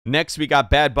Next, we got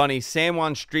Bad Bunny. San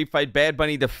Juan Street Fight. Bad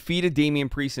Bunny defeated Damian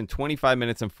Priest in 25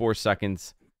 minutes and 4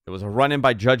 seconds. There was a run-in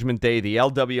by Judgment Day, the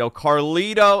LWO,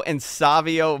 Carlito, and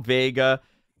Savio Vega.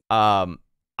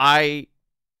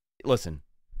 Listen,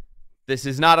 this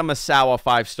is not a Masawa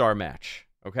 5-star match,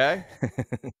 okay?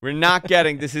 We're not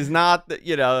getting, this is not,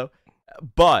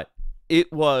 but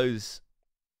it was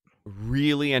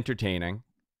really entertaining.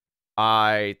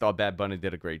 I thought Bad Bunny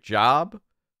did a great job.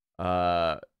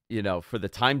 For the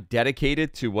time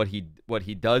dedicated to what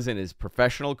he does in his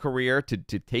professional career, to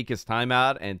take his time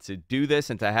out and to do this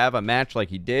and to have a match like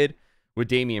he did with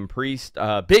Damian Priest.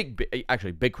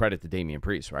 Big credit to Damian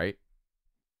Priest, right?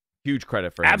 Huge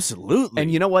credit for him. Absolutely.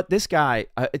 And you know what? This guy,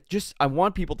 I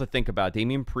want people to think about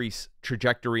Damian Priest's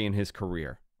trajectory in his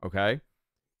career, okay?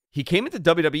 He came into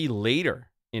WWE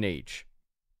later in age.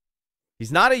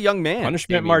 He's not a young man.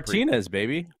 Punishment Martinez,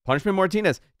 baby. Punishment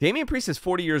Martinez. Damian Priest is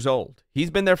 40 years old.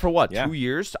 He's been there for what, 2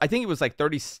 years? I think he was like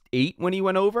 38 when he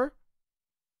went over.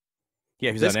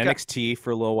 Yeah, he was on NXT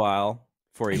for a little while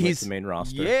before he went to the main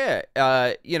roster.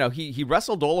 Yeah. He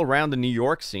wrestled all around the New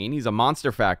York scene. He's a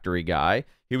Monster Factory guy.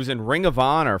 He was in Ring of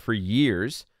Honor for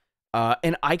years.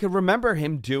 And I could remember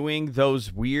him doing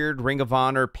those weird Ring of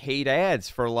Honor paid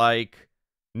ads for like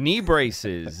knee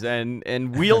braces and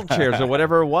wheelchairs or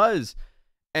whatever it was.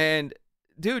 And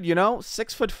dude,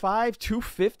 6'5",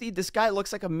 250. This guy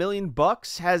looks like $1 million.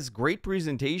 Has great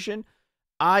presentation.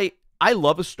 I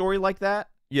love a story like that.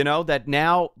 That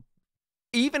now,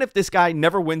 even if this guy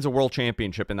never wins a world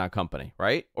championship in that company,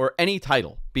 right, or any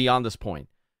title beyond this point,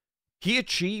 he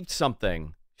achieved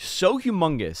something so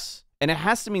humongous, and it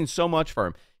has to mean so much for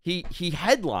him. He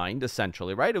headlined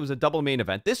essentially, right? It was a double main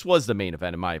event. This was the main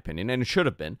event, in my opinion, and it should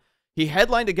have been. He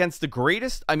headlined against the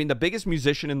biggest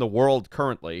musician in the world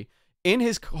currently, in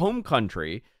his home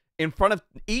country, in front of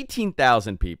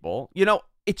 18,000 people.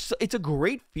 It's a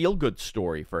great feel-good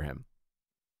story for him.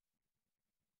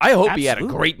 I hope he had a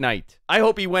great night. I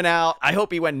hope he went out. I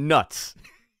hope he went nuts.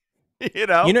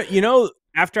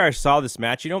 After I saw this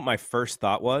match, what my first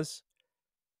thought was?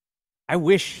 I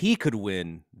wish he could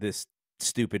win this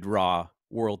stupid Raw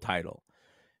world title.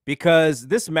 Because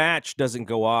this match doesn't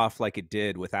go off like it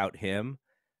did without him.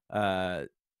 Bad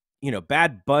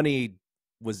Bunny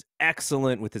was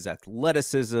excellent with his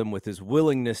athleticism, with his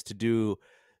willingness to do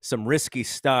some risky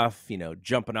stuff,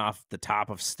 jumping off the top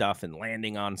of stuff and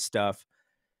landing on stuff.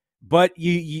 But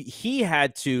he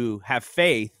had to have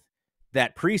faith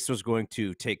that Priest was going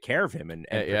to take care of him and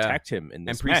protect him in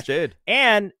this match. And Priest did.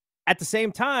 And at the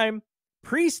same time,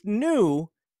 Priest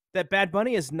knew that Bad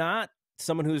Bunny is not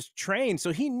someone who's trained,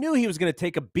 so he knew he was going to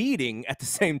take a beating at the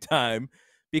same time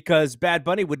because Bad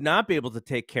Bunny would not be able to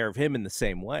take care of him in the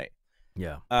same way.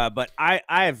 Yeah. But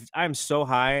I'm so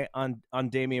high on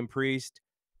Damian Priest.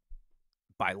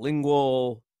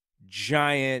 Bilingual,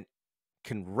 giant,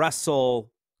 can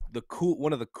wrestle,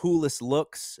 one of the coolest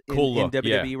looks in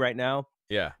WWE right now.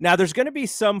 Yeah. Now there's going to be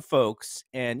some folks,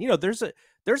 and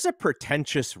there's a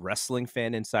pretentious wrestling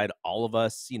fan inside all of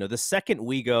us. The second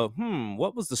we go,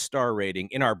 what was the star rating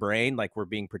in our brain? Like we're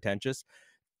being pretentious.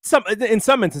 In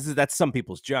some instances, that's some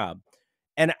people's job.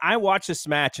 And I watched this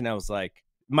match and I was like,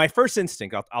 my first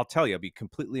instinct, I'll tell you, I'll be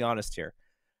completely honest here.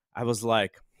 I was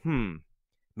like,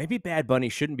 maybe Bad Bunny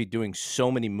shouldn't be doing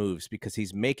so many moves because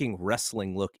he's making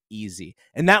wrestling look easy.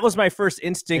 And that was my first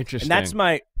instinct. And that's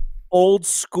my old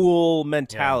school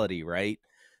mentality, right?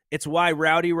 It's why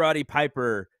Roddy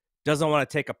Piper doesn't want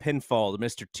to take a pinfall to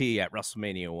Mr. T at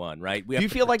WrestleMania 1, right? Do you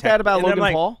feel like that about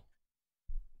Logan Paul?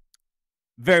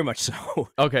 Very much so.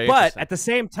 Okay. But at the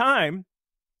same time,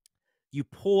 you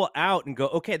pull out and go,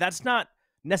 okay, that's not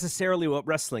necessarily what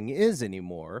wrestling is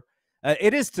anymore.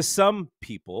 It is to some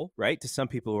people, right? To some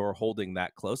people who are holding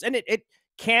that close. And it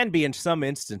can be in some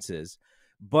instances.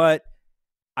 But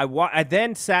I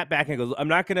then sat back and go, I'm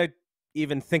not going to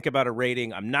even think about a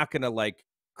rating. I'm not going to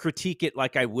critique it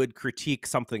like I would critique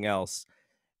something else.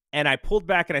 And I pulled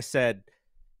back and I said,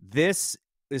 this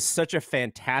is such a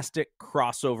fantastic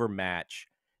crossover match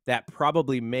that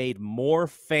probably made more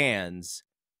fans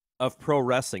of pro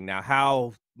wrestling. Now,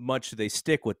 how much they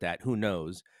stick with that, who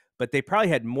knows? But they probably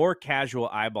had more casual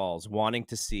eyeballs wanting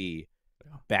to see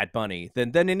Bad Bunny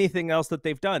than anything else that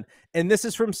they've done. And this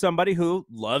is from somebody who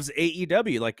loves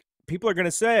AEW. Like, people are going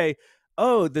to say,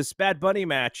 oh, this Bad Bunny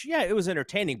match, yeah, it was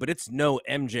entertaining, but it's no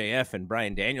MJF and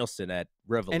Bryan Danielson at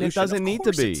Revolution. And it doesn't need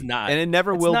to be. It's not. And it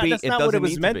never will be. That's not what it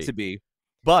was meant to be.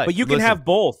 But you can have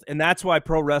both, and that's why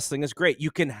pro wrestling is great. You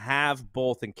can have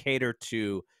both and cater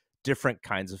to different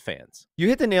kinds of fans. You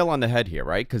hit the nail on the head here,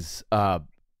 right? Because,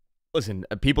 listen,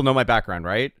 people know my background,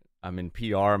 right? I'm in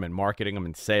PR, I'm in marketing, I'm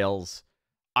in sales.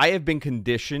 I have been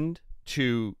conditioned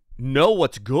to know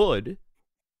what's good,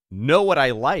 know what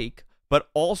I like, but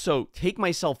also take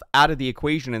myself out of the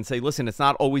equation and say, listen, it's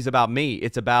not always about me.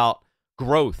 It's about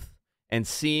growth and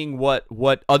seeing what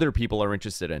other people are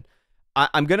interested in.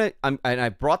 And I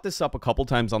brought this up a couple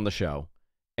times on the show,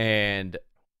 and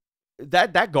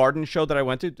that garden show that I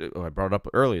went to, I brought it up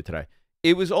earlier today,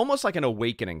 it was almost like an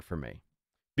awakening for me,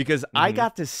 because I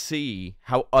got to see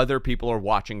how other people are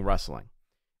watching wrestling.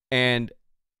 And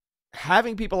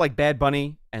having people like Bad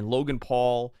Bunny and Logan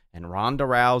Paul and Ronda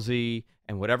Rousey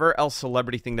and whatever else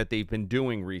celebrity thing that they've been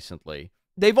doing recently,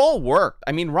 they've all worked.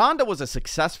 I mean, Ronda was a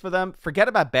success for them. Forget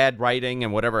about bad writing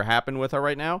and whatever happened with her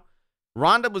right now.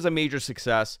 Ronda was a major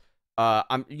success.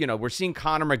 We're seeing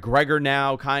Conor McGregor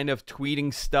now kind of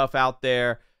tweeting stuff out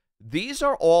there. These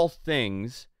are all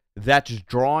things that's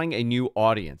drawing a new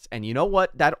audience. And you know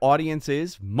what that audience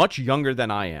is? Much younger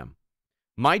than I am.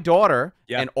 My daughter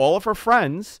and all of her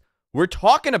friends were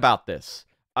talking about this.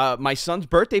 My son's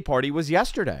birthday party was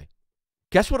yesterday.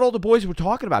 Guess what all the boys were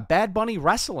talking about? Bad Bunny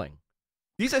wrestling.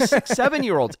 These are 6,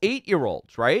 7-year-olds,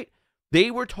 8-year-olds, right? They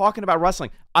were talking about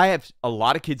wrestling. I have a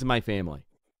lot of kids in my family.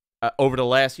 Over the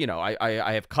last,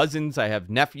 I have cousins, I have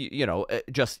nephews,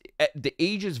 the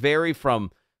ages vary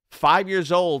from 5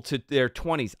 years old to their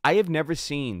 20s. I have never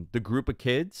seen the group of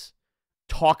kids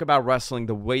talk about wrestling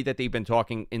the way that they've been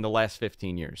talking in the last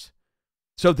 15 years.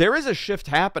 So there is a shift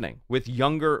happening with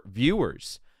younger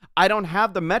viewers. I don't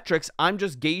have the metrics. I'm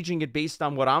just gauging it based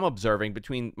on what I'm observing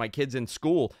between my kids in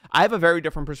school. I have a very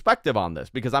different perspective on this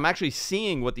because I'm actually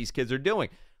seeing what these kids are doing.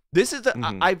 This is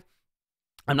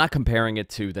I'm not comparing it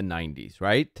to the 90s,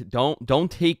 right?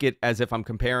 Don't take it as if I'm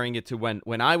comparing it to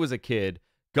when I was a kid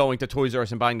going to Toys R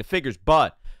Us and buying the figures,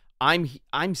 but I'm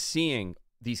seeing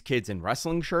these kids in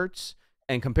wrestling shirts,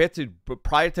 and compared to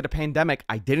prior to the pandemic,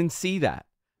 I didn't see that.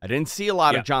 I didn't see a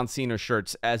lot of John Cena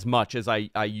shirts as much as I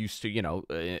used to,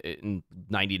 in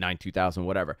 99, 2000,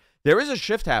 whatever. There is a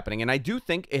shift happening, and I do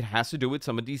think it has to do with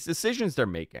some of these decisions they're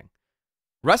making.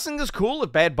 Wrestling is cool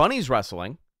if Bad Bunny's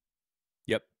wrestling.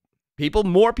 Yep.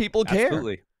 More people care.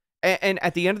 Absolutely. And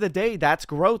at the end of the day, that's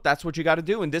growth. That's what you got to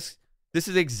do. And this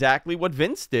is exactly what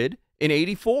Vince did in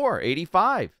 84,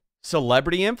 85.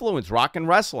 Celebrity influence, rock and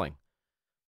wrestling.